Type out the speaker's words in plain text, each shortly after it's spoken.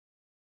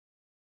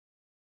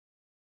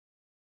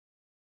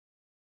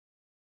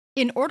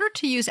In order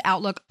to use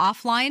Outlook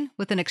offline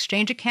with an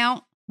Exchange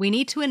account, we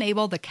need to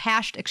enable the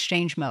cached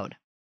Exchange mode.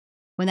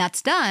 When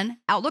that's done,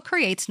 Outlook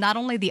creates not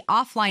only the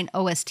offline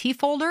OST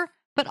folder,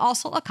 but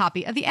also a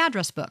copy of the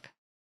address book.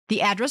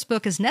 The address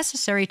book is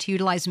necessary to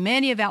utilize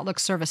many of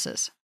Outlook's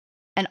services.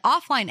 An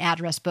offline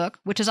address book,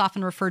 which is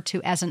often referred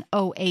to as an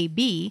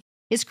OAB,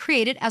 is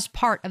created as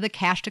part of the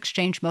cached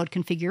Exchange mode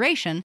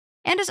configuration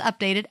and is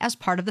updated as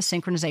part of the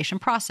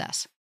synchronization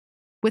process.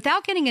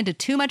 Without getting into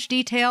too much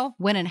detail,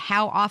 when and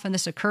how often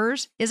this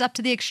occurs is up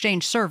to the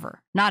Exchange server,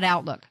 not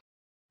Outlook,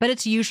 but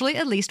it's usually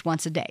at least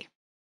once a day.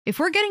 If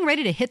we're getting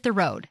ready to hit the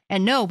road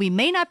and know we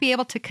may not be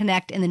able to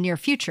connect in the near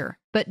future,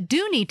 but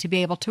do need to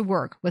be able to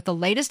work with the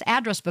latest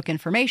address book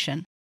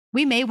information,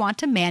 we may want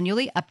to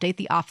manually update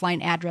the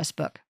offline address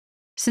book.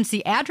 Since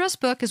the address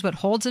book is what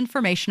holds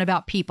information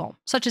about people,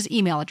 such as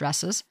email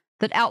addresses,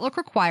 that Outlook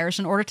requires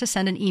in order to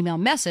send an email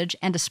message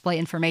and display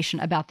information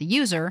about the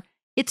user,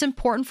 it's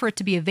important for it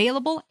to be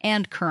available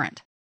and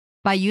current.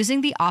 By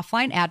using the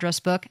offline address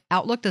book,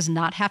 Outlook does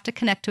not have to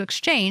connect to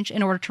Exchange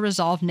in order to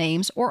resolve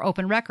names or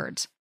open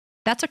records.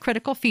 That's a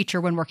critical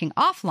feature when working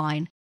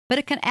offline, but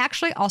it can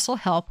actually also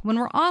help when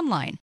we're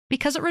online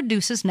because it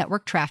reduces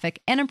network traffic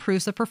and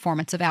improves the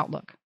performance of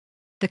Outlook.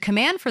 The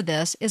command for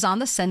this is on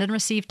the Send and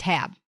Receive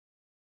tab.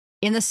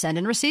 In the Send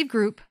and Receive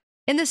group,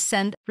 in the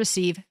Send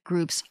Receive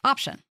Groups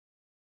option.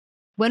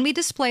 When we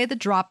display the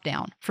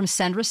drop-down from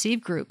Send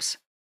Receive Groups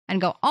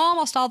and go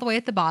almost all the way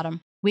at the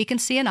bottom, we can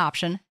see an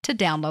option to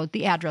download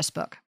the address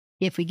book.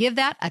 If we give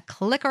that a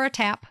click or a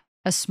tap,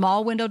 a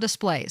small window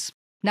displays.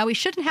 Now, we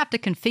shouldn't have to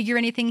configure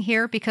anything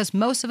here because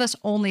most of us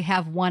only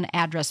have one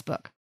address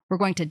book. We're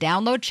going to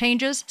download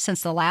changes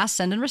since the last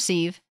Send and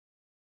Receive,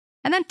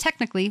 and then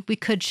technically we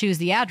could choose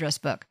the address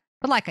book,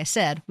 but like I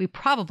said, we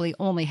probably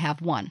only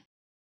have one.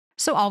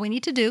 So all we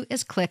need to do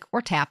is click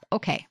or tap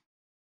OK.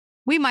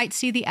 We might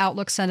see the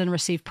Outlook Send and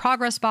Receive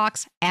progress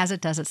box as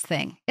it does its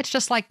thing. It's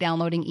just like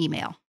downloading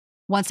email.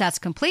 Once that's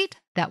complete,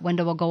 that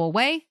window will go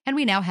away, and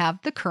we now have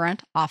the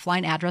current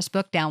offline address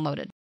book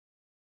downloaded.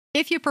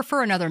 If you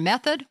prefer another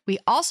method, we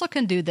also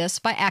can do this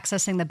by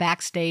accessing the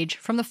Backstage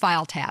from the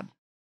File tab.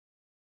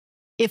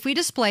 If we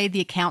display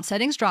the Account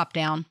Settings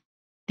dropdown,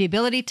 the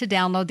ability to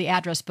download the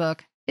address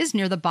book is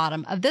near the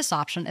bottom of this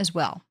option as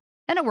well,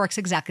 and it works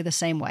exactly the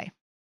same way.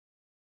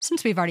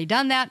 Since we've already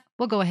done that,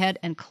 we'll go ahead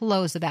and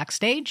close the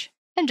Backstage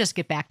and just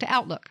get back to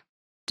Outlook.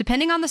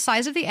 Depending on the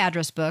size of the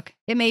address book,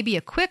 it may be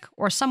a quick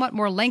or somewhat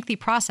more lengthy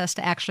process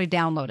to actually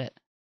download it,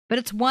 but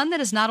it's one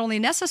that is not only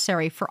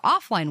necessary for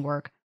offline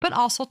work, but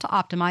also to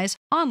optimize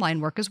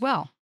online work as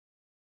well.